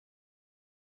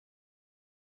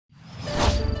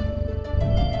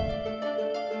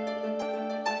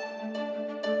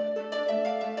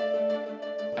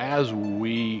As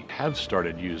we have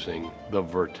started using the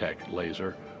Virtek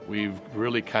laser, we've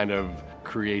really kind of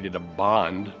created a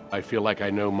bond. I feel like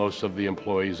I know most of the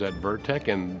employees at Virtek,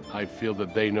 and I feel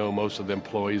that they know most of the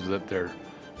employees that they're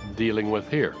dealing with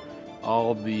here.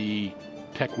 All the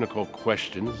technical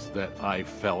questions that I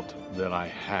felt that I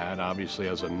had, obviously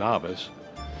as a novice,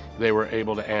 they were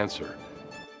able to answer.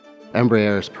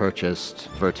 Embraer has purchased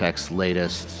Virtek's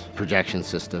latest projection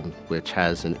system, which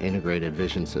has an integrated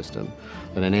vision system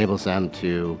that enables them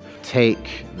to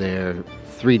take their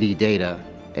 3D data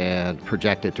and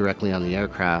project it directly on the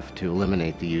aircraft to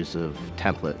eliminate the use of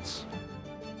templates.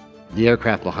 The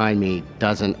aircraft behind me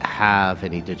doesn't have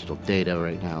any digital data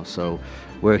right now, so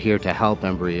we're here to help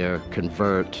Embraer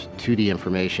convert 2D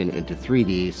information into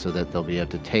 3D so that they'll be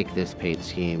able to take this paint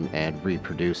scheme and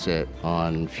reproduce it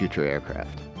on future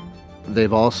aircraft.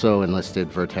 They've also enlisted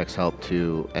Virtek's help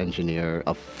to engineer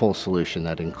a full solution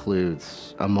that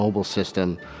includes a mobile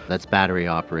system that's battery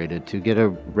operated to get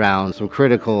around some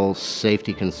critical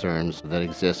safety concerns that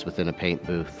exist within a paint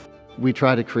booth. We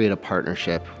try to create a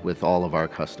partnership with all of our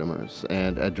customers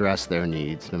and address their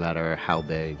needs, no matter how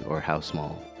big or how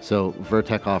small. So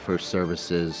Virtek offers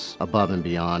services above and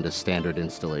beyond a standard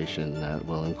installation that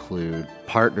will include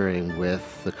partnering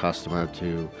with the customer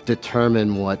to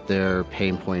determine what their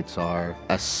pain points are,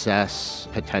 assess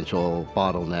potential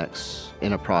bottlenecks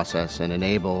in a process, and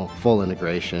enable full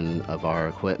integration of our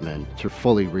equipment to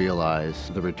fully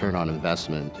realize the return on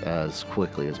investment as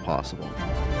quickly as possible.